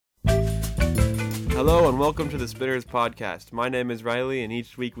Hello and welcome to the Spinners Podcast. My name is Riley, and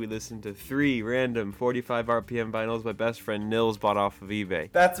each week we listen to 3 random 45 RPM vinyls my best friend Nils bought off of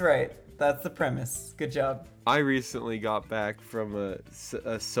eBay. That's right. That's the premise. Good job. I recently got back from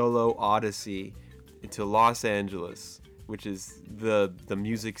a solo odyssey to Los Angeles, which is the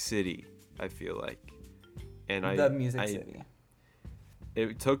music city, I feel like. And The music city.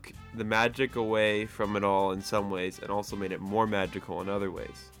 It took the magic away from it all in some ways and also made it more magical in other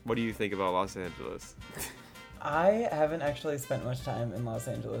ways. What do you think about Los Angeles? I haven't actually spent much time in Los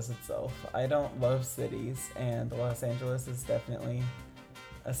Angeles itself. I don't love cities, and Los Angeles is definitely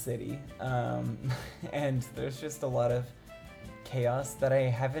a city. And there's just a lot of chaos that I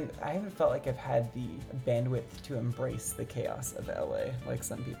haven't felt like I've had the bandwidth to embrace the chaos of LA like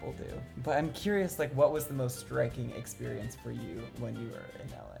some people do. But I'm curious, like, what was the most striking experience for you when you were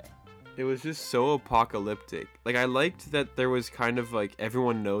in LA? It was just so apocalyptic. Like, I liked that there was kind of like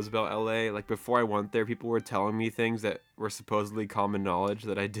everyone knows about LA. Like, before I went there, people were telling me things that were supposedly common knowledge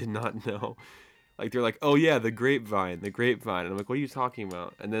that I did not know. Like, they're like, oh yeah, the grapevine. And I'm like, what are you talking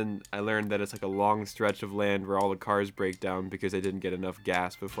about? And then I learned that it's like a long stretch of land where all the cars break down because they didn't get enough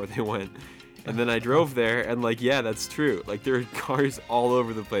gas before they went. And then I drove there, and like, yeah, that's true. Like, there are cars all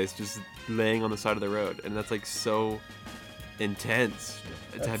over the place just laying on the side of the road. And that's like so intense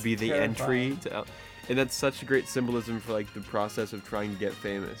to be the terrifying. entry to and that's such a great symbolism for like the process of trying to get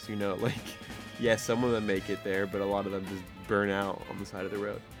famous, you know. Like, yeah, some of them make it there, but a lot of them just burn out on the side of the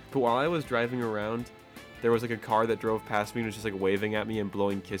road. But while I was driving around, there was like a car that drove past me and was just like waving at me and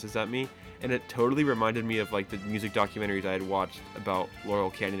blowing kisses at me, and it totally reminded me of like the music documentaries I had watched about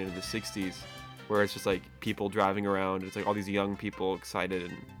Laurel Canyon in the 60s, where it's just like people driving around, it's like all these young people excited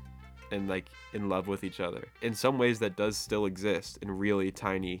and like in love with each other. In some ways that does still exist in really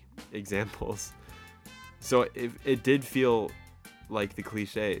tiny examples. So it did feel like the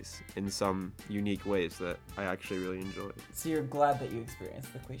cliches in some unique ways that I actually really enjoyed. So you're glad that you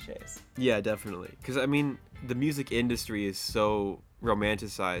experienced the cliches. Yeah, definitely. Because I mean, the music industry is so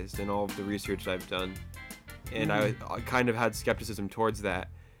romanticized in all of the research I've done. And I kind of had skepticism towards that.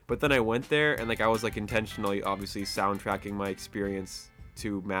 But then I went there and like I was like intentionally obviously soundtracking my experience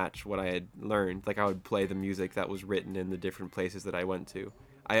to match what I had learned. Like, I would play the music that was written in the different places that I went to.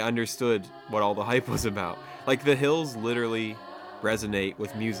 I understood what all the hype was about. Like, the hills literally resonate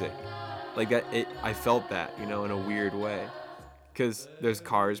with music. Like, that, I felt that, you know, in a weird way. Because there's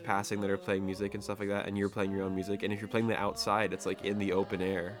cars passing that are playing music and stuff like that, and you're playing your own music. And if you're playing that outside, it's like in the open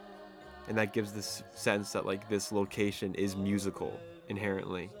air. And that gives this sense that like this location is musical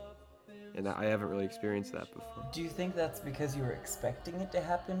inherently. And I haven't really experienced that before. Do you think that's because you were expecting it to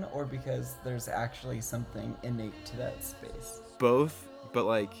happen, or because there's actually something innate to that space? Both, but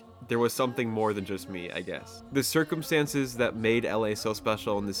like there was something more than just me, I guess. The circumstances that made LA so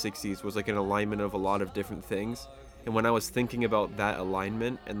special in the 60s was like an alignment of a lot of different things. And when I was thinking about that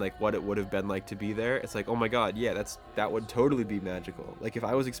alignment and like what it would have been like to be there, it's like, oh my god, yeah, that would totally be magical. Like, if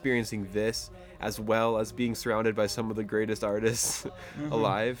I was experiencing this as well as being surrounded by some of the greatest artists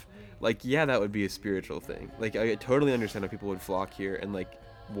alive, like, yeah, that would be a spiritual thing. Like, I totally understand how people would flock here and like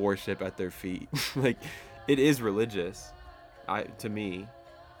worship at their feet. Like, it is religious, to me,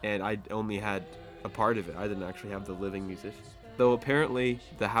 and I only had a part of it. I didn't actually have the living musician. Though apparently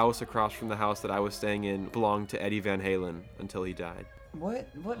the house across from the house that I was staying in belonged to Eddie Van Halen until he died.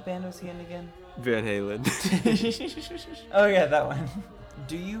 What band was he in again? Van Halen. Oh yeah, that one.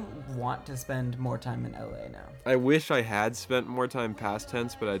 Do you want to spend more time in LA now? I wish I had spent more time past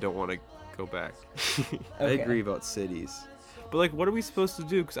tense, but I don't want to go back. I agree about cities. But like, what are we supposed to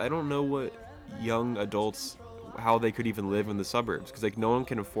do? Because I don't know what young adults, how they could even live in the suburbs. Because like, no one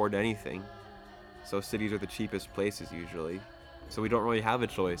can afford anything. So cities are the cheapest places usually. So we don't really have a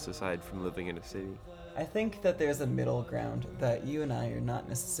choice aside from living in a city. I think that there's a middle ground that you and I are not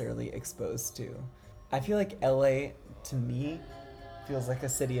necessarily exposed to. I feel like LA, to me, feels like a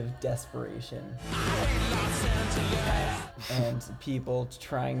city of desperation. And people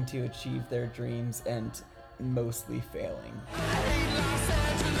trying to achieve their dreams and mostly failing.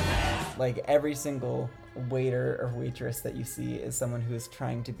 Like, every single waiter or waitress that you see is someone who is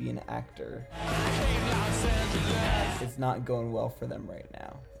trying to be an actor. It's not going well for them right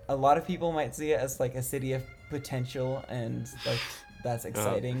now. A lot of people might see it as like a city of potential, and like that's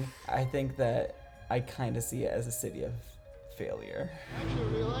exciting. I think that I kind of see it as a city of failure. I actually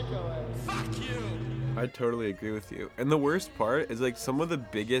really like LA. Fuck you! I totally agree with you. And the worst part is like some of the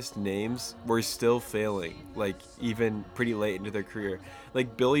biggest names were still failing, like even pretty late into their career.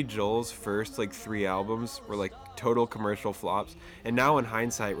 Like Billy Joel's first like 3 albums were like total commercial flops. And now in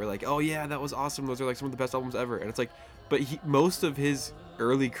hindsight, we're like, oh yeah, that was awesome. Those are like some of the best albums ever. And it's like, but most of his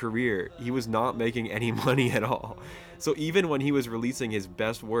early career, he was not making any money at all. So even when he was releasing his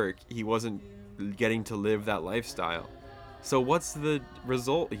best work, he wasn't getting to live that lifestyle. So what's the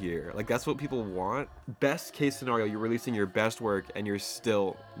result here? Like, that's what people want. Best case scenario, you're releasing your best work and you're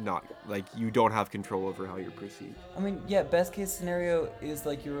still not, like, you don't have control over how you're perceived. I mean, yeah, best case scenario is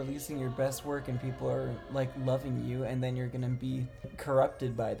like you're releasing your best work and people are like loving you, and then you're gonna be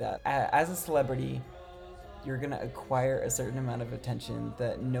corrupted by that. As a celebrity, you're gonna acquire a certain amount of attention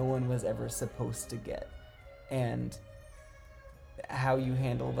that no one was ever supposed to get. And how you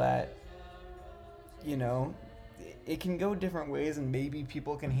handle that, you know, it can go different ways, and maybe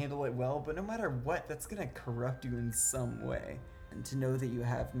people can handle it well, but no matter what, that's gonna corrupt you in some way. And to know that you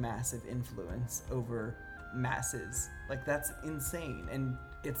have massive influence over masses, like, that's insane, and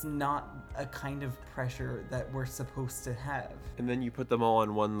it's not a kind of pressure that we're supposed to have. And then you put them all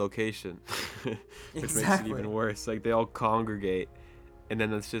in one location, which makes it Exactly. even worse. Like, they all congregate, and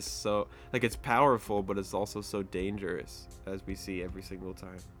then it's just so, like, it's powerful, but it's also so dangerous, as we see every single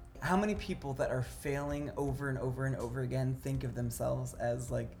time. How many people that are failing over and over and over again think of themselves as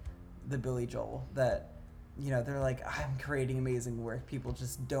like the Billy Joel that, you know, they're like, I'm creating amazing work. People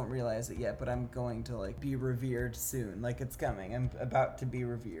just don't realize it yet, but I'm going to like be revered soon. Like, it's coming. I'm about to be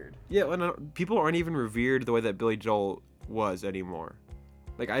revered. Yeah, people aren't even revered the way that Billy Joel was anymore.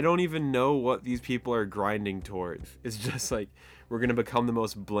 Like, I don't even know what these people are grinding towards. It's just like, we're going to become the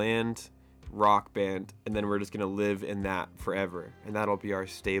most bland rock band, and then we're just going to live in that forever. And that'll be our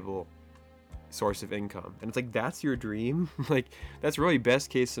stable source of income. And it's like, that's your dream? Like, that's really best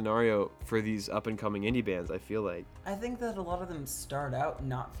case scenario for these up and coming indie bands, I feel like. I think that a lot of them start out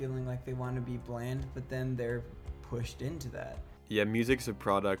not feeling like they want to be bland, but then they're pushed into that. Yeah, music's a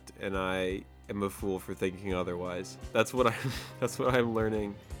product, and I am a fool for thinking otherwise. That's what I'm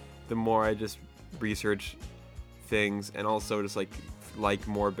learning the more I just research things, and also just like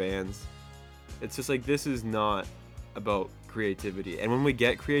more bands. It's just like, this is not about creativity. And when we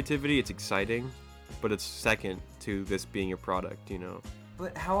get creativity, it's exciting, but it's second to this being a product, you know?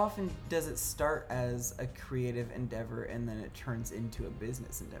 But how often does it start as a creative endeavor and then it turns into a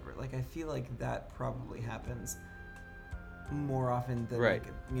business endeavor? Like, I feel like that probably happens more often than, right.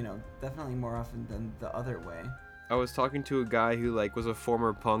 Like, you know, definitely more often than the other way. I was talking to a guy who like was a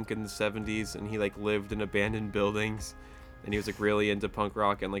former punk in the 70s, and he like lived in abandoned buildings, and he was like really into punk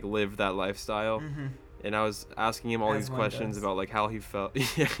rock and like lived that lifestyle. Mm-hmm. And I was asking him all As these one questions does. about like how he felt,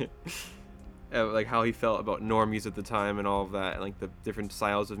 like how he felt about normies at the time and all of that, and like the different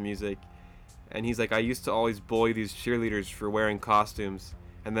styles of music. And he's like, I used to always bully these cheerleaders for wearing costumes,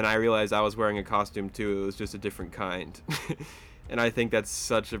 and then I realized I was wearing a costume too. It was just a different kind. And I think that's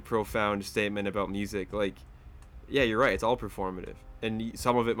such a profound statement about music. Like, yeah, you're right. It's all performative, and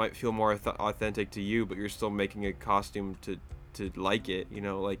some of it might feel more authentic to you, but you're still making a costume to like it. You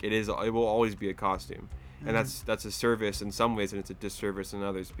know, like it will always be a costume, and that's a service in some ways, and it's a disservice in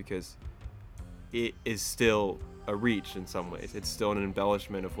others, because it is still a reach in some ways. It's still an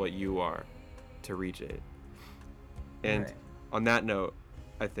embellishment of what you are to reach it. And Right. on that note,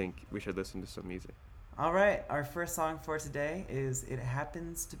 I think we should listen to some music. All right, our first song for today is It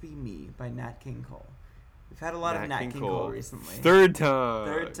Happens to Be Me by Nat King Cole. We've had a lot of Nat King Cole recently. Third time.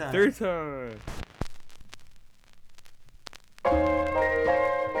 Third time. Third time.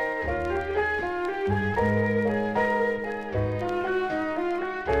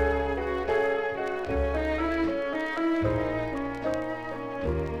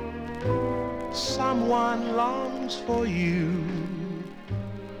 Someone longs for you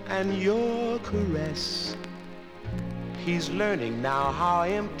and your caress. He's learning now how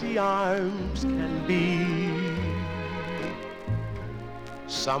empty arms can be.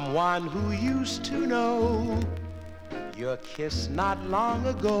 Someone who used to know your kiss not long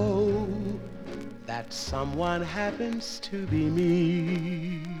ago. That someone happens to be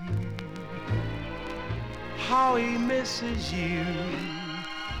me. How he misses you,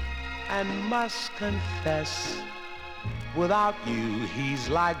 and must confess, without you he's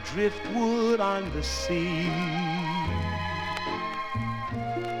like driftwood on the sea.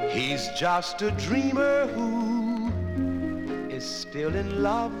 He's just a dreamer who is still in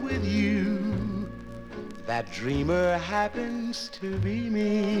love with you. That dreamer happens to be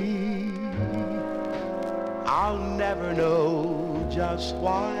me. I'll never know just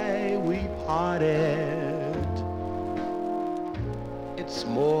why we parted. It's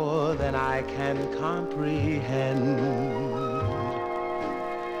more than I can comprehend.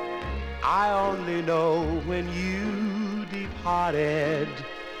 I only know when you departed,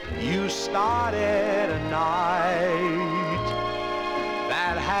 you started a night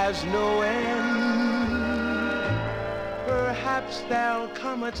that has no end. Perhaps there'll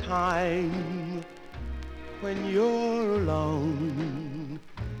come a time when you're alone,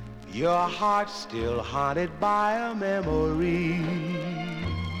 your heart still haunted by a memory.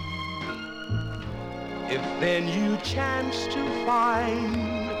 If then you chance to find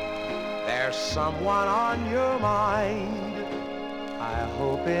there's someone on your mind, I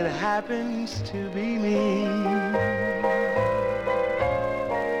hope it happens to be me.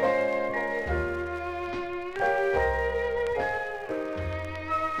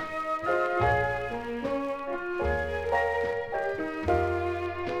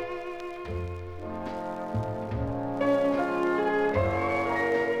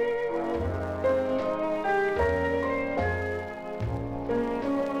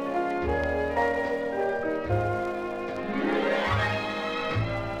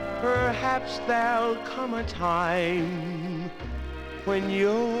 Perhaps there'll come a time when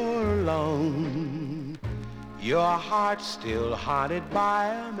you're alone, your heart still haunted by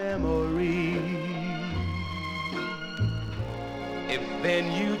a memory. If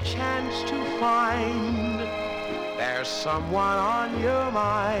then you chance to find there's someone on your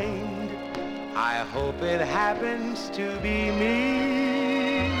mind, I hope it happens to be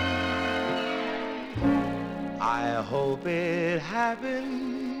me. I hope it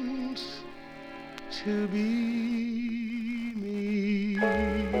happens to be me.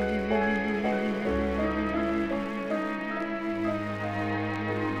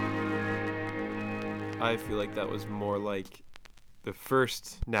 I feel like that was more like the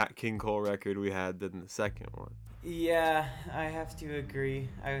first Nat King Cole record we had than the second one. Yeah, I have to agree.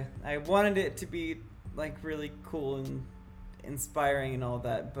 I wanted it to be like really cool and inspiring and all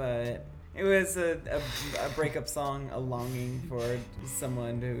that, but it was a breakup song, a longing for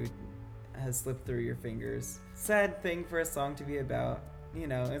someone who has slipped through your fingers. Sad thing for a song to be about. You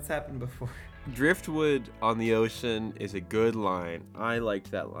know, it's happened before. Driftwood on the Ocean is a good line. I liked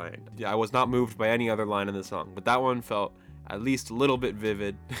that line. Yeah, I was not moved by any other line in the song, but that one felt at least a little bit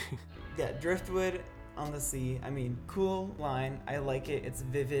vivid. Yeah, Driftwood on the Sea. I mean, cool line. I like it. It's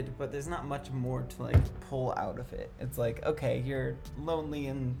vivid, but there's not much more to like pull out of it. It's like, okay, you're lonely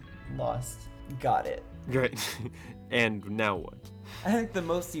and lost. Got it. Great. And now what? I think the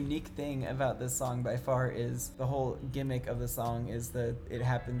most unique thing about this song by far is the whole gimmick of the song is that it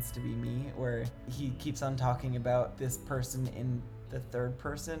happens to be me, where he keeps on talking about this person in the third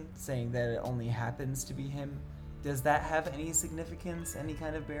person, saying that it only happens to be him. Does that have any significance, any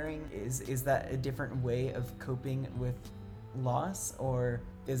kind of bearing? Is that a different way of coping with loss, or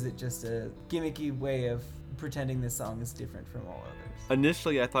is it just a gimmicky way of pretending this song is different from all others?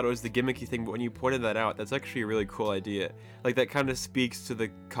 Initially, I thought it was the gimmicky thing, but when you pointed that out, that's actually a really cool idea. Like, that kind of speaks to the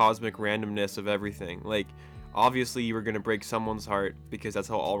cosmic randomness of everything. Like, obviously you were going to break someone's heart because that's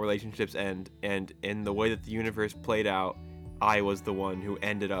how all relationships end, and in the way that the universe played out, I was the one who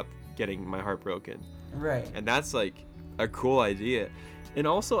ended up getting my heart broken. Right. And that's, like, a cool idea. And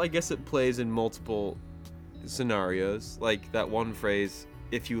also, I guess it plays in multiple scenarios. Like, that one phrase,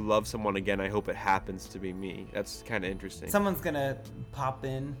 if you love someone again, I hope it happens to be me. That's kind of interesting. Someone's gonna pop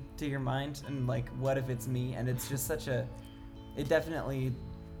in to your mind and like, what if it's me? And it's just such a, it definitely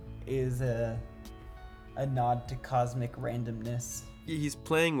is a nod to cosmic randomness. He's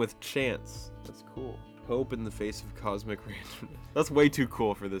playing with chance. That's cool. Hope in the face of cosmic randomness. That's way too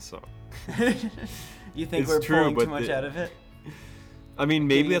cool for this song. You think It's we're true, pulling but too much out of it? I mean,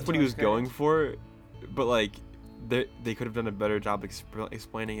 maybe Giving it that's what too he much was credit? going for, but like, they could have done a better job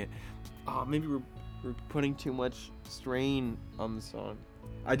explaining it. Maybe we're putting too much strain on the song.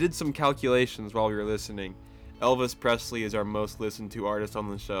 I did some calculations while we were listening. Elvis Presley is our most listened to artist on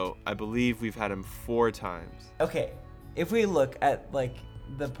the show. I believe we've had him 4 times. Okay, if we look at like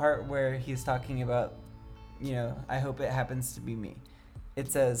the part where he's talking about, you know, I hope it happens to be me.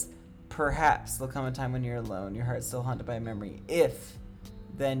 It says, perhaps there'll come a time when you're alone, your heart's still haunted by a memory. If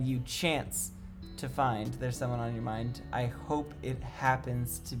then you chance to find there's someone on your mind, I hope it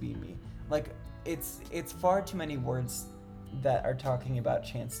happens to be me. Like, it's far too many words that are talking about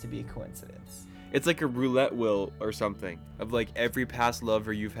chance to be a coincidence. It's like a roulette wheel or something of like every past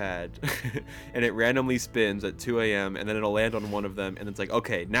lover you've had, and it randomly spins at 2 a.m. and then it'll land on one of them, and it's like,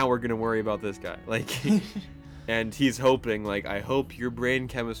 okay, now we're gonna worry about this guy. Like, and he's hoping, like, I hope your brain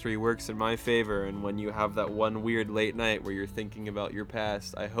chemistry works in my favor, and when you have that one weird late night where you're thinking about your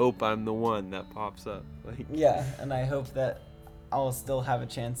past, I hope I'm the one that pops up. Like, Yeah, and I hope that I'll still have a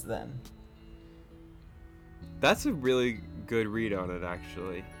chance then. that's a really good read on it,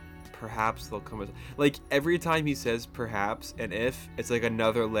 actually. Perhaps they'll come. Like, every time he says perhaps and if, it's like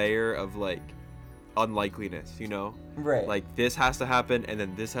another layer of like unlikeliness, you know? Right. Like, this has to happen, and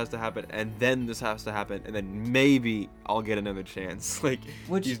then this has to happen, and then this has to happen, and then maybe I'll get another chance. Like,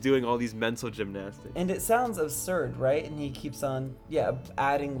 he's doing all these mental gymnastics. And it sounds absurd, right? And he keeps on,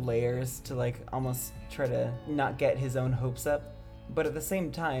 adding layers to, like, almost try to not get his own hopes up. But at the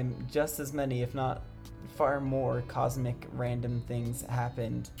same time, just as many, if not far more, cosmic random things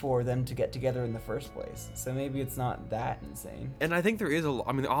happened for them to get together in the first place. So maybe it's not that insane. And I think there is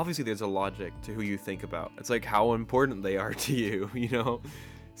obviously there's a logic to who you think about. It's like how important they are to you, you know?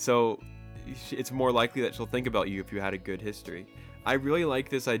 So it's more likely that she'll think about you if you had a good history. I really like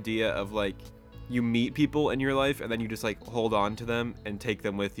this idea of, like, you meet people in your life and then you just, like, hold on to them and take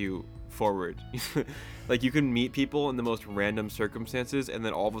them with you forward. Like, you can meet people in the most random circumstances and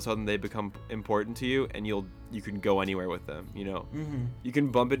then all of a sudden they become important to you and you can go anywhere with them, you know? Mm-hmm. You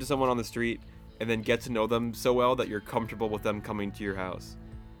can bump into someone on the street and then get to know them so well that you're comfortable with them coming to your house.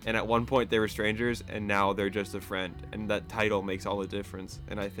 And at one point they were strangers and now they're just a friend, and that title makes all the difference.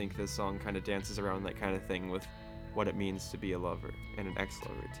 And I think this song kind of dances around that kind of thing with what it means to be a lover and an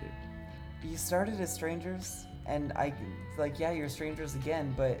ex-lover too. You started as strangers, and you're strangers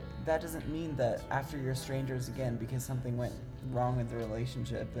again, but that doesn't mean that after you're strangers again because something went wrong in the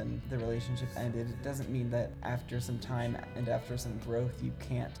relationship and the relationship ended, it doesn't mean that after some time and after some growth you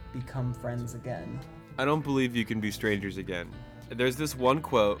can't become friends again. I don't believe you can be strangers again. There's this one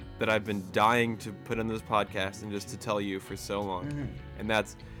quote that I've been dying to put in this podcast and just to tell you for so long, and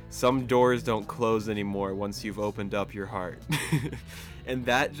that's, some doors don't close anymore once you've opened up your heart. And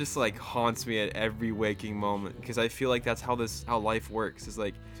that just, like, haunts me at every waking moment, because I feel like that's how life works. Is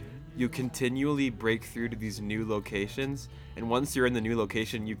like, you continually break through to these new locations, and once you're in the new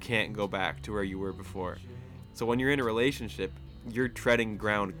location, you can't go back to where you were before. So when you're in a relationship, you're treading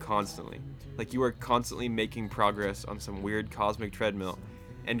ground constantly. Like, you are constantly making progress on some weird cosmic treadmill.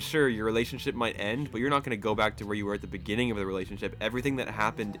 And sure, your relationship might end, but you're not going to go back to where you were at the beginning of the relationship. Everything that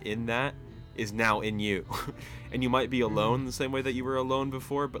happened in that is now in you. And you might be alone the same way that you were alone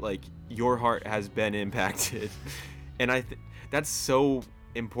before, but, like, your heart has been impacted. And that's so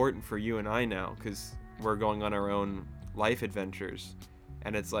important for you and I now, because we're going on our own life adventures.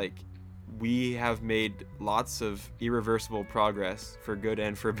 And it's like, we have made lots of irreversible progress, for good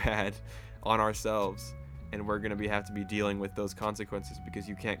and for bad, on ourselves. And we're going to have to be dealing with those consequences because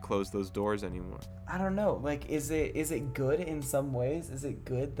you can't close those doors anymore. I don't know. Like, is it good in some ways? Is it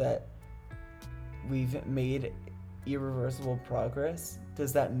good that we've made irreversible progress?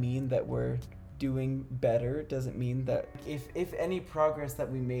 Does that mean that we're doing better? Does it mean that if any progress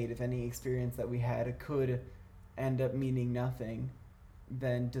that we made, if any experience that we had could end up meaning nothing,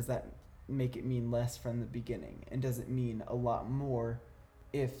 then does that make it mean less from the beginning? And does it mean a lot more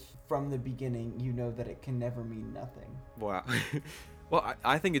if from the beginning you know that it can never mean nothing? Wow. Well,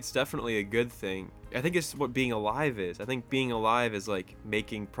 I think it's definitely a good thing. I think it's what being alive is. I think being alive is like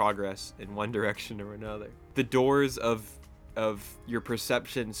making progress in one direction or another. The doors of your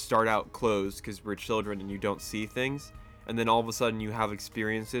perception start out closed because we're children and you don't see things. And then all of a sudden you have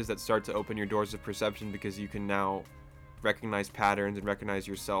experiences that start to open your doors of perception because you can now recognize patterns and recognize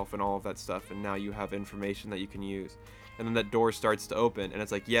yourself and all of that stuff. And now you have information that you can use. And then that door starts to open, and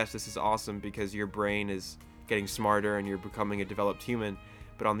it's like, yes, this is awesome because your brain is getting smarter and you're becoming a developed human.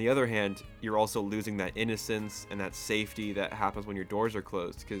 But on the other hand, you're also losing that innocence and that safety that happens when your doors are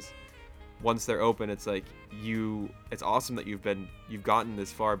closed, because once they're open, it's like it's awesome that you've gotten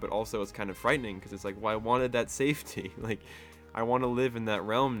this far, but also it's kind of frightening because it's like, well, I wanted that safety. Like, I want to live in that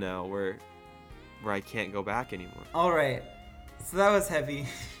realm now where I can't go back anymore. All right. So that was heavy.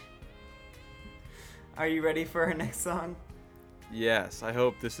 Are you ready for our next song? Yes, I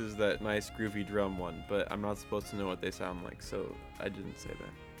hope this is that nice groovy drum one, but I'm not supposed to know what they sound like, so I didn't say that.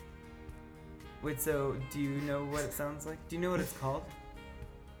 Wait, so do you know what it sounds like? Do you know what it's called?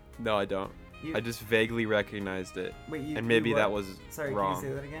 No, I don't. I just vaguely recognized it. Wait, and maybe that was Sorry, wrong. Can you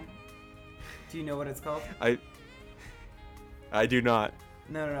say that again? Do you know what it's called? I do not.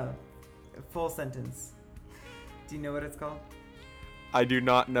 No. Full sentence. Do you know what it's called? I do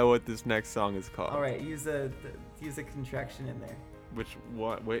not know what this next song is called. All right, use a contraction in there. Which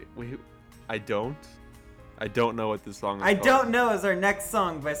what? Wait. I don't know what this song is I called. Don't Know is our next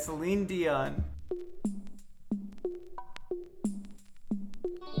song by Celine Dion.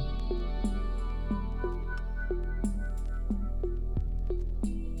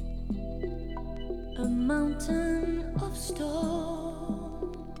 A mountain of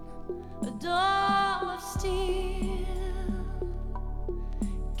stone, a door of steel,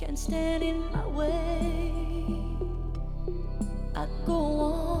 can't stand in my way. I go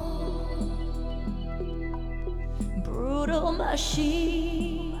on, brutal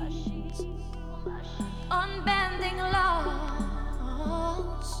machines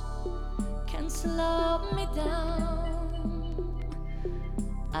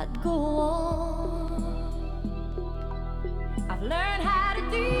I'd go on. I've learned how to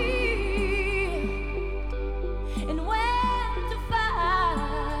deal and when to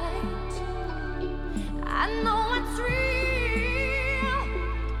fight. I know what's real,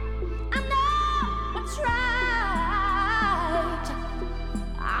 I know what's right.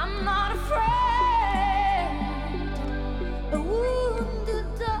 I'm not afraid, a wounded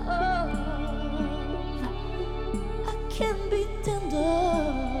dove, I can be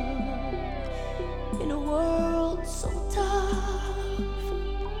tender in a world so tough.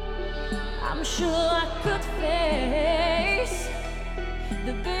 I'm sure I could face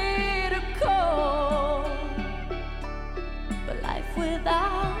the bitter cold, but life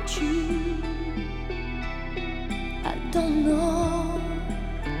without you, I don't know.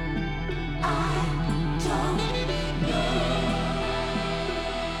 I don't know.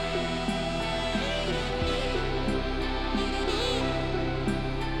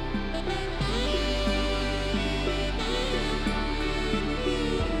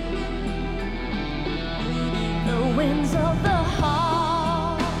 The winds of the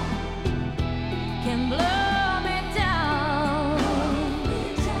heart can blow me down,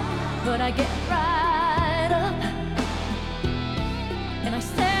 but I get right up and I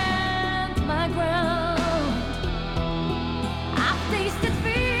stand my ground. I've tasted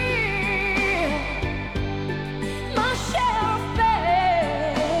fear, my share of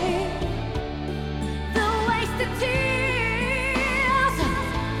pain, the wasted tears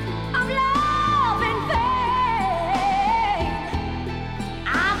of love in vain.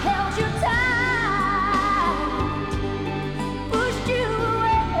 I've held you tight, pushed you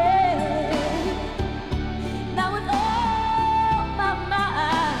away. Now with all my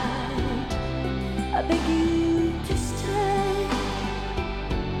might, I beg you to stay.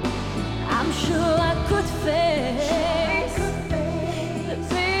 I'm sure I could face the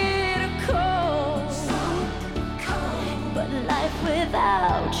bitter cold, but life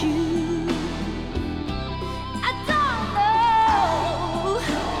without you, I don't know.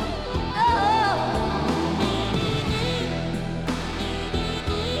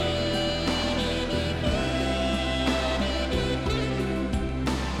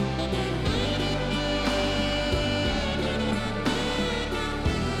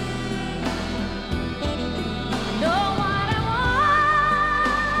 I know what I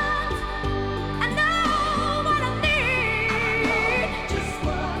want, I know what I need,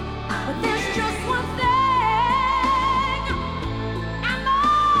 but there's just one thing I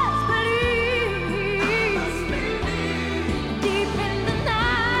must believe. Deep in the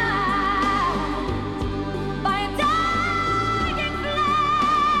night, by a dying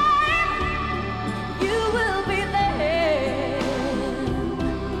flame, you will be there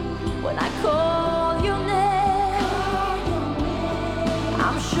when I call your name.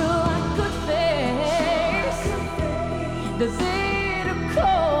 I'm sure I could face the bitter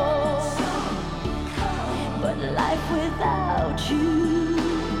cold, but life without you,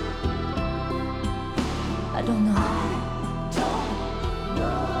 I don't know.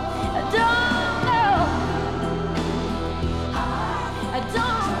 I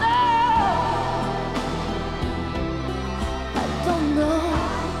don't know. I don't know.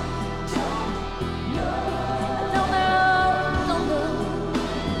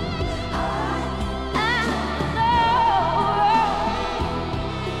 I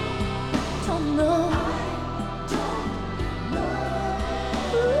don't know.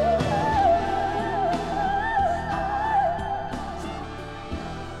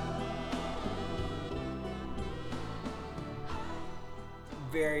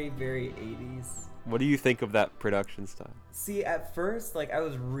 Very, very 80s. What do you think of that production style? See, at first, like, I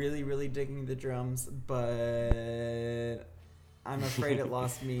was really, really digging the drums, but I'm afraid it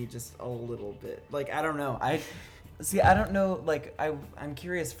lost me just a little bit. Like, I don't know. I don't know. Like, I'm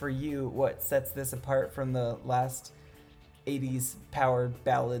curious for you what sets this apart from the last 80s power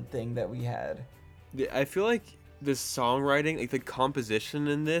ballad thing that we had. I feel like the songwriting, like the composition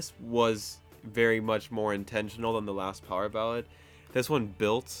in this, was very much more intentional than the last power ballad. This one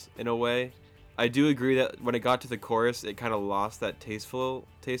built in a way. I do agree that when it got to the chorus, it kind of lost that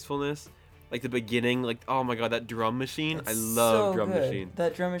tastefulness. Like the beginning, like, oh my god, that drum machine. It's I love so drum good. machine.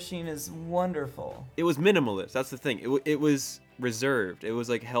 That drum machine is wonderful. It was minimalist. That's the thing. It was reserved. It was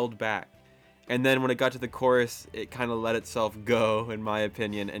like held back. And then when it got to the chorus, it kind of let itself go, in my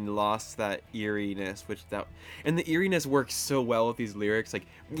opinion, and lost that eeriness, and the eeriness works so well with these lyrics, like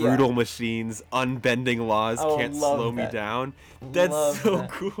brutal machines, unbending laws can't slow me down. That's so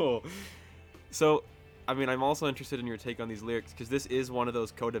cool. So, I mean, I'm also interested in your take on these lyrics, because this is one of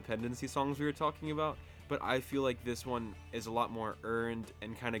those codependency songs we were talking about, but I feel like this one is a lot more earned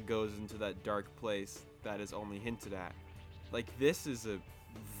and kind of goes into that dark place that is only hinted at. Like, this is a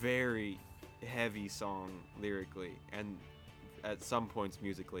very heavy song lyrically and at some points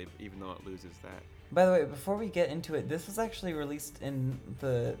musically, even though it loses that. By the way, before we get into it, this was actually released in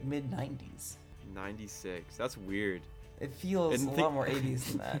the mid-90s. 96. That's weird. It feels And a the- lot more 80s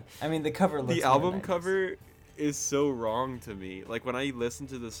than that. I mean, the cover looks The more album 90s. cover is so wrong to me. Like, when I listen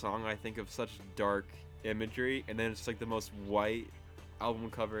to the song, I think of such dark imagery, and then it's like the most white album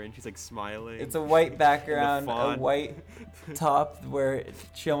cover, and she's like smiling. It's a white background, a font. white top where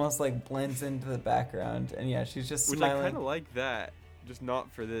she almost like blends into the background, and yeah, she's just Which I smiling. kind of like that, just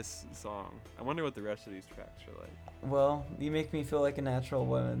not for this song. I wonder what the rest of these tracks are like. Well, You Make Me Feel Like a Natural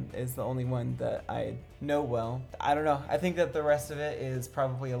Woman is the only one that I know well. I don't know. I think that the rest of it is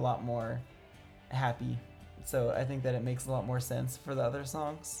probably a lot more happy. So I think that it makes a lot more sense for the other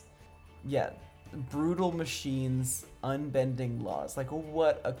songs. Yeah, brutal machines, unbending laws. Like,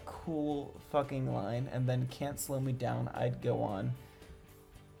 what a cool fucking line. And then Can't Slow Me Down, I'd Go On.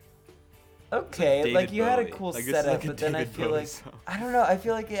 Okay, David like you had a Bowie. cool Like, this is setup, like a but then I David feel Bowie like song. I don't know. I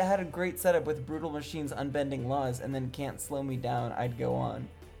feel like it had a great setup with brutal machines, unbending laws, and then Can't Slow Me Down, I'd Go On.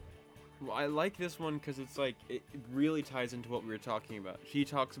 Well, I like this one because it's like it really ties into what we were talking about. She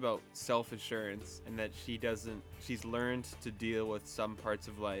talks about self-assurance and that she's learned to deal with some parts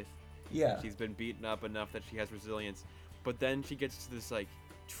of life. Yeah. She's been beaten up enough that she has resilience. But then she gets to this like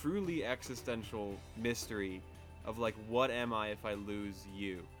truly existential mystery of like, what am I if I lose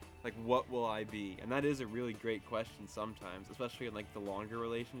you? Like, what will I be? And that is a really great question sometimes, especially in like the longer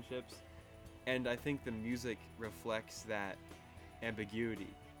relationships. And I think the music reflects that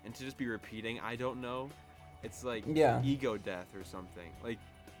ambiguity. And to just be repeating, I don't know, it's like Yeah. ego death or something. Like,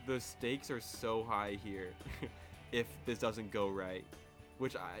 the stakes are so high here if this doesn't go right,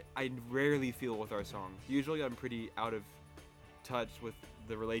 which I rarely feel with our songs. Usually I'm pretty out of touch with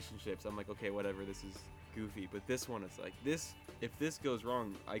the relationships. I'm like, okay, whatever, this is goofy. But this one is like, if this goes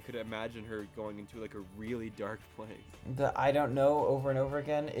wrong, I could imagine her going into like a really dark place. The I don't know over and over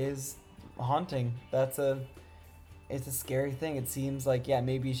again is haunting. It's a scary thing. It seems like, yeah,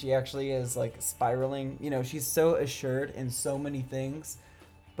 maybe she actually is like spiraling. You know, she's so assured in so many things,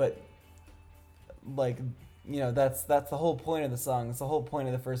 but like, you know, that's the whole point of the song. It's the whole point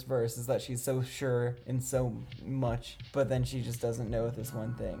of the first verse is that she's so sure in so much, but then she just doesn't know this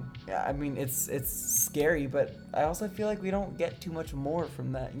one thing. Yeah, I mean, it's scary, but I also feel like we don't get too much more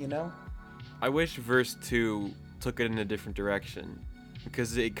from that, you know? I wish verse 2 took it in a different direction,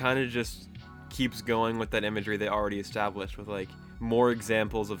 because it kind of just keeps going with that imagery they already established with like more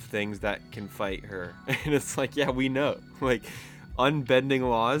examples of things that can fight her. And it's like, yeah, we know. Like, unbending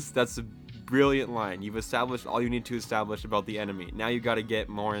laws, that's a brilliant line. You've established all you need to establish about the enemy. Now you got to get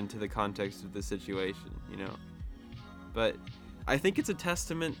more into the context of the situation, you know? But I think it's a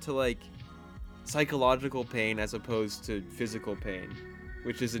testament to like psychological pain as opposed to physical pain,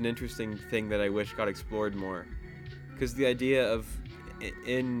 which is an interesting thing that I wish got explored more. Because the idea of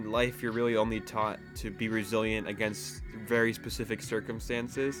in life you're really only taught to be resilient against very specific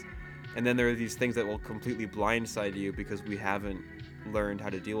circumstances, and then there are these things that will completely blindside you because we haven't learned how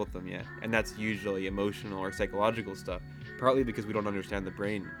to deal with them yet, and that's usually emotional or psychological stuff, partly because we don't understand the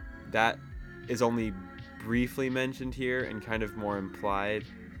brain. That is only briefly mentioned here and kind of more implied.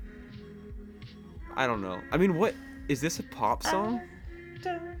 I don't know. I mean, what is this, a pop song?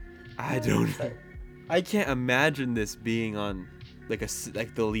 I don't know. I can't imagine this being on like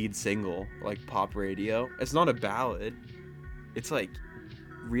the lead single, like pop radio. It's not a ballad. It's like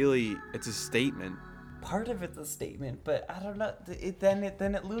really, it's a statement. Part of it's a statement, but I don't know. Then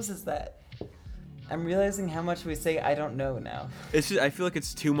it loses that. I'm realizing how much we say I don't know now. It's just, I feel like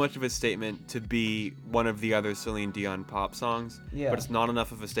it's too much of a statement to be one of the other Celine Dion pop songs. Yeah. But it's not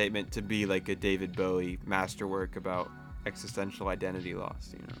enough of a statement to be like a David Bowie masterwork about existential identity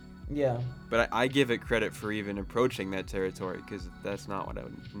loss, you know. Yeah. But I give it credit for even approaching that territory, because that's not what I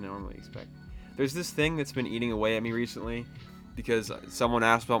would normally expect. There's this thing that's been eating away at me recently, because someone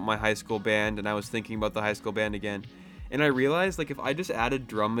asked about my high school band, and I was thinking about the high school band again. And I realized, like, if I just added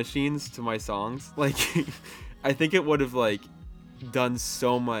drum machines to my songs, like, I think it would have, like, done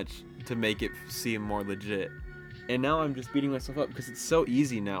so much to make it seem more legit. And now I'm just beating myself up, because it's so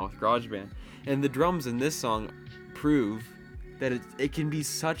easy now with GarageBand. And the drums in this song prove that it can be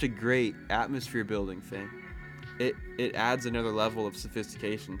such a great atmosphere building thing. It adds another level of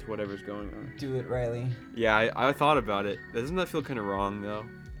sophistication to whatever's going on. Do it, Riley. Yeah, I thought about it. Doesn't that feel kind of wrong, though?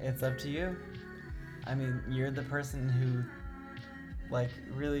 It's up to you. I mean, you're the person who, like,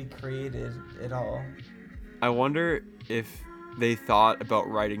 really created it all. I wonder if they thought about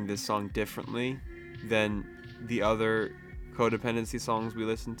writing this song differently than the other codependency songs we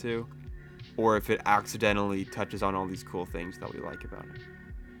listen to, or if it accidentally touches on all these cool things that we like about it.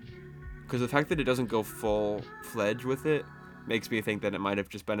 Because the fact that it doesn't go full-fledged with it makes me think that it might have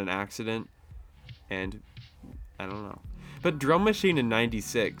just been an accident, and I don't know. But Drum Machine in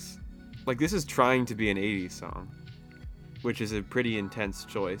 96, like, this is trying to be an 80s song, which is a pretty intense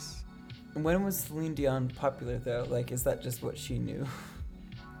choice. When was Celine Dion popular, though? Like, is that just what she knew?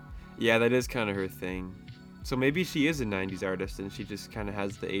 Yeah, that is kind of her thing. So maybe she is a 90s artist and she just kind of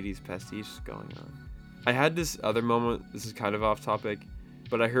has the 80s pastiche going on. I had this other moment, this is kind of off topic,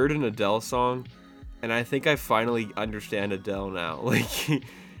 but I heard an Adele song and I think I finally understand Adele now. Like,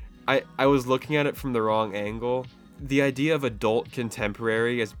 I was looking at it from the wrong angle. The idea of adult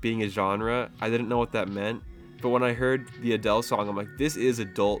contemporary as being a genre, I didn't know what that meant. But when I heard the Adele song, I'm like, this is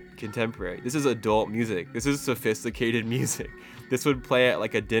adult contemporary. This is adult music. This is sophisticated music. This would play at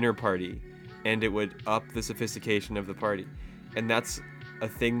like a dinner party, and it would up the sophistication of the party. And that's a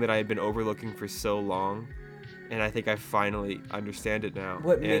thing that I had been overlooking for so long, and I think I finally understand it now.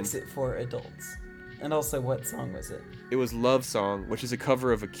 What makes it for adults? And also, what song was it? It was Love Song, which is a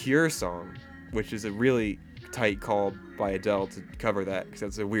cover of a Cure song, which is a really tight call by Adele to cover that, because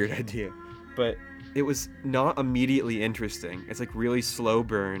that's a weird idea. But it was not immediately interesting. It's like really slow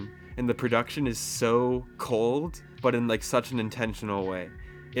burn, and the production is so cold, but in like such an intentional way.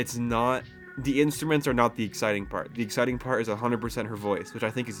 It's not, the instruments are not the exciting part. The exciting part is 100% her voice, which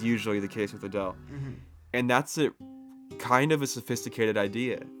I think is usually the case with Adele. Mm-hmm. And that's a kind of a sophisticated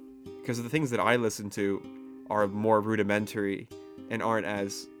idea, because the things that I listen to are more rudimentary and aren't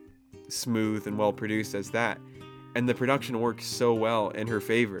as smooth and well produced as that. And the production works so well in her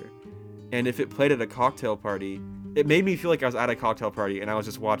favor. And if it played at a cocktail party, it made me feel like I was at a cocktail party and I was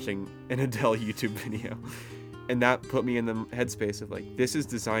just watching an Adele YouTube video. And that put me in the headspace of like, this is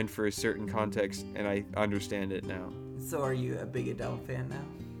designed for a certain context and I understand it now. So are you a big Adele fan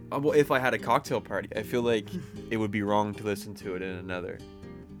now? Well, if I had a cocktail party, I feel like it would be wrong to listen to it in another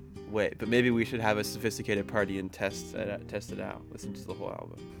way. But maybe we should have a sophisticated party and test it out. Listen to the whole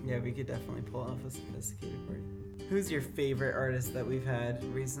album. Yeah, we could definitely pull off a sophisticated party. Who's your favorite artist that we've had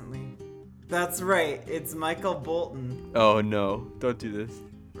recently? That's right, it's Michael Bolton. Oh no, don't do this.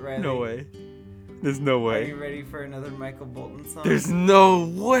 Riley, no way. There's no way. Are you ready for another Michael Bolton song? There's no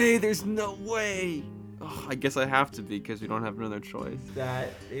way. There's no way. Oh, I guess I have to be because we don't have another choice. That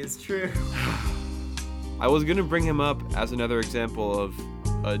is true. I was gonna bring him up as another example of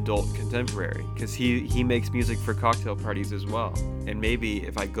adult contemporary because he makes music for cocktail parties as well. And maybe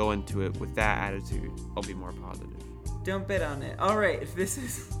if I go into it with that attitude, I'll be more positive. Don't bet on it. All right, if this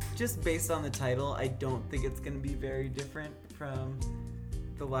is just based on the title, I don't think it's going to be very different from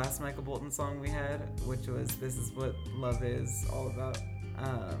the last Michael Bolton song we had, which was This Is What Love Is All About,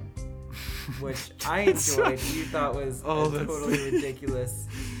 which I enjoyed. You thought was a totally ridiculous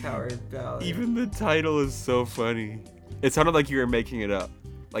power ballad. Even the title is so funny. It sounded like you were making it up.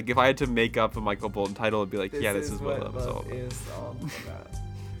 Like if I had to make up a Michael Bolton title, it'd be like, this is what love is all about.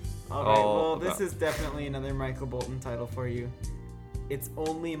 All right, well, this is definitely another Michael Bolton title for you. It's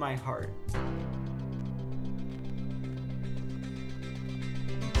Only My Heart.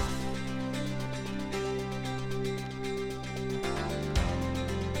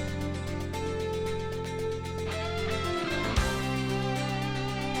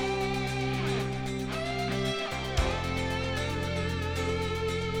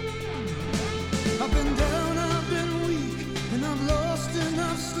 I've been down, I've been weak, and I've lost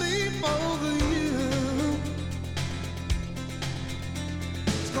enough sleep over you.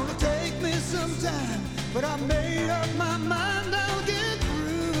 It's gonna take me some time, but I made up my mind I'll get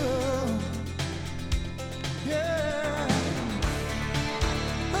through. Yeah,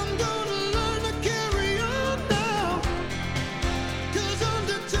 I'm gonna learn to carry on now, 'cause I'm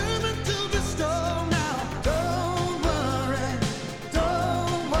determined to be strong now. Don't worry,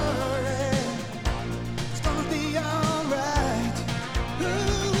 don't worry. It's gonna be alright.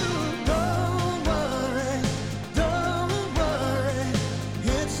 Ooh, don't worry, don't worry.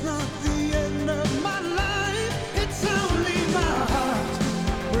 It's not the end of my life. It's only my heart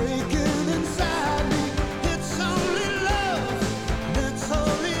breaking inside me. It's only love, that's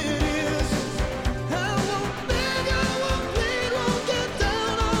all it is. I won't beg, I won't plead, won't get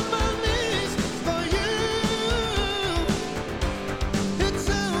down on my knees for you. It's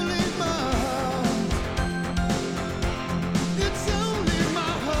only my heart. It's only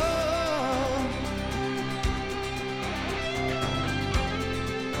my heart.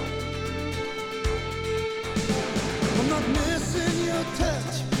 I'm not missing your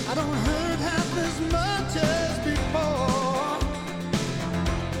touch. I don't hurt half as much as before.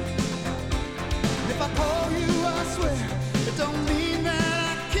 If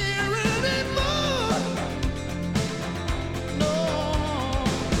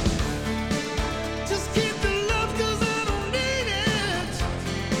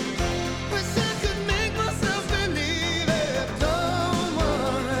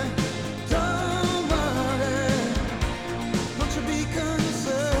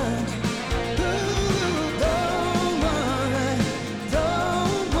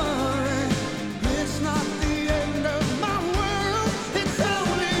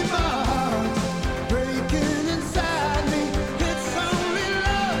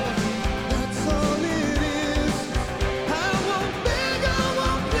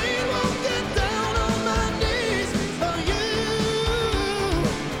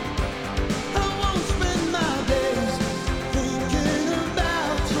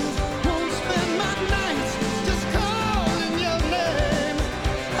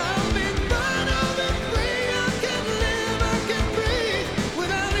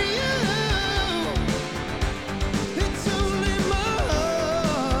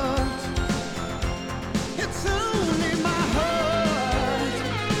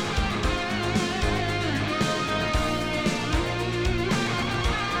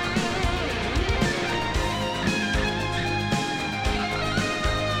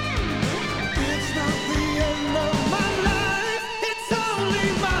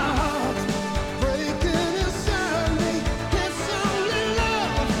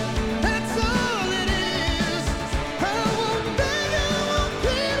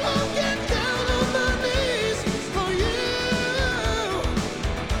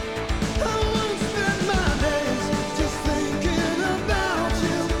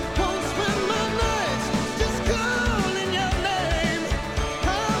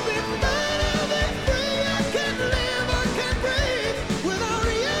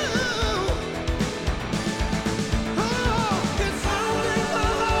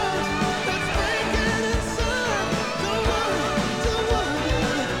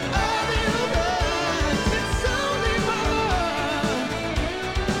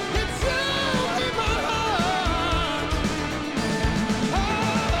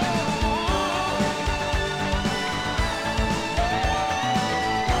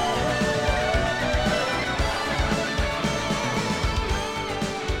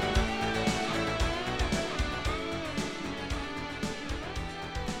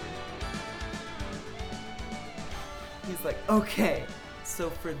he's like, okay, so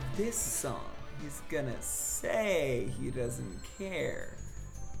for this song, he's gonna say he doesn't care,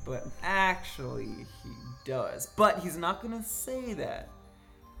 but actually he does. But he's not gonna say that.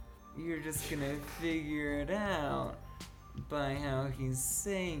 You're just gonna figure it out by how he's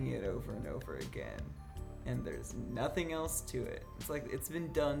saying it over and over again. And there's nothing else to it. It's like it's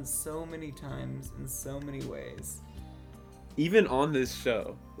been done so many times in so many ways. Even on this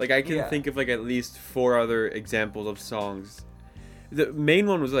show, like I can Yeah. think of like at least 4 other examples of songs. The main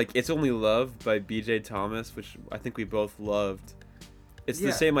one was like "It's Only Love" by B.J. Thomas, which I think we both loved. It's Yeah.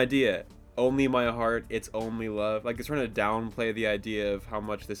 the same idea. Only my heart, it's only love. Like it's trying to downplay the idea of how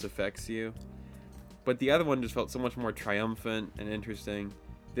much this affects you. But the other one just felt so much more triumphant and interesting.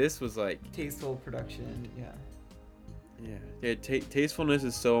 This was like, Tasteful production, yeah. tastefulness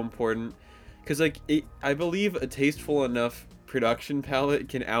is so important. Because like I believe a tasteful enough production palette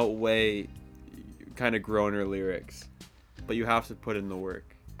can outweigh kind of groaner lyrics. But you have to put in the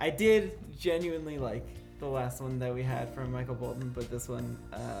work. I did genuinely like the last one that we had from Michael Bolton, but this one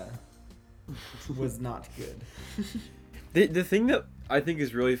was not good. The thing that I think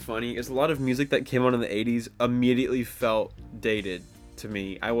is really funny is a lot of music that came out in the 80s immediately felt dated to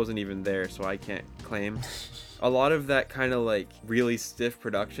me. I wasn't even there, so I can't claim. A lot of that kind of like really stiff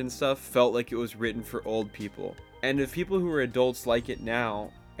production stuff felt like it was written for old people. And if people who are adults like it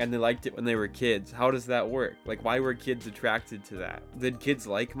now, and they liked it when they were kids, how does that work? Like, why were kids attracted to that? Did kids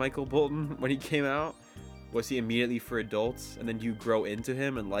like Michael Bolton when he came out? Was he immediately for adults, and then you grow into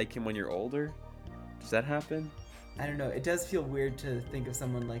him and like him when you're older? Does that happen? I don't know. It does feel weird to think of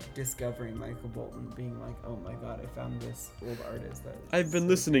someone like discovering Michael Bolton, being like, "Oh my God, I found this old artist." That I've been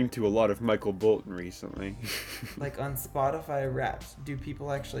listening to a lot of Michael Bolton recently. Like on Spotify Wrapped, do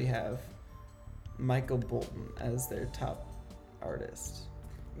people actually have Michael Bolton as their top artist?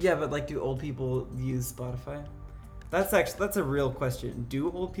 Yeah, but like, do old people use Spotify? That's a real question.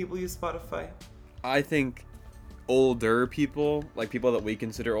 Do old people use Spotify? I think older people, like people that we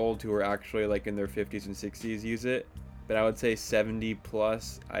consider old who are actually like in their 50s and 60s, use it. But I would say 70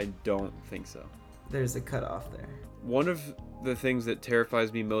 plus, I don't think so. There's a cutoff there. One of the things that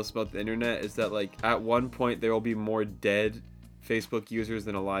terrifies me most about the internet is that like at one point there will be more dead Facebook users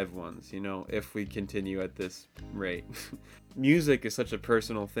than alive ones, you know, if we continue at this rate. Music is such a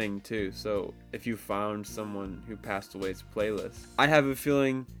personal thing too, so if you found someone who passed away's playlist, I have a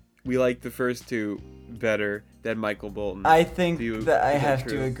feeling we like the first 2 better than Michael Bolton. I think Is that I that have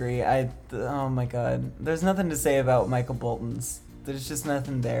true? to agree. Oh my God. There's nothing to say about Michael Bolton's. There's just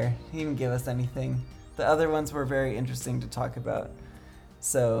nothing there. He didn't give us anything. The other ones were very interesting to talk about.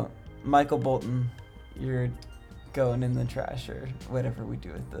 So, Michael Bolton, you're going in the trash or whatever we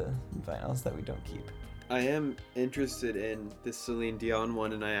do with the vinyls that we don't keep. I am interested in this Celine Dion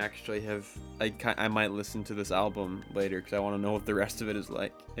one, and I actually have. I might listen to this album later because I want to know what the rest of it is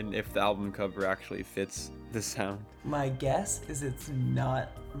like, and if the album cover actually fits the sound. My guess is it's not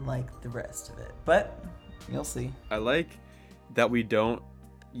like the rest of it, but you'll see. I like that we don't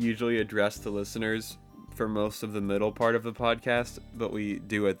usually address the listeners for most of the middle part of the podcast, but we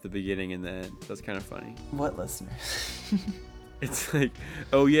do at the beginning and the end. That's kind of funny. What listeners? It's like,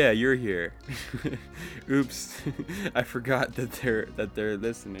 oh yeah, you're here. Oops, I forgot that they're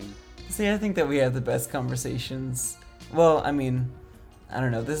listening. See, I think that we have the best conversations. Well, I mean, I don't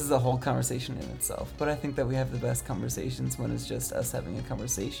know. This is a whole conversation in itself, but I think that we have the best conversations when it's just us having a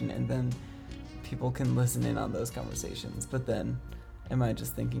conversation, and then people can listen in on those conversations. But then, am I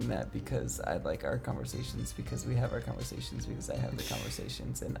just thinking that because I like our conversations, because we have our conversations, because I have the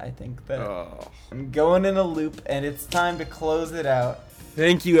conversations, and I think that Oh. I'm going in a loop, and it's time to close it out.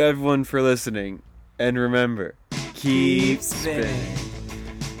 Thank you everyone for listening, and remember, keep spinning.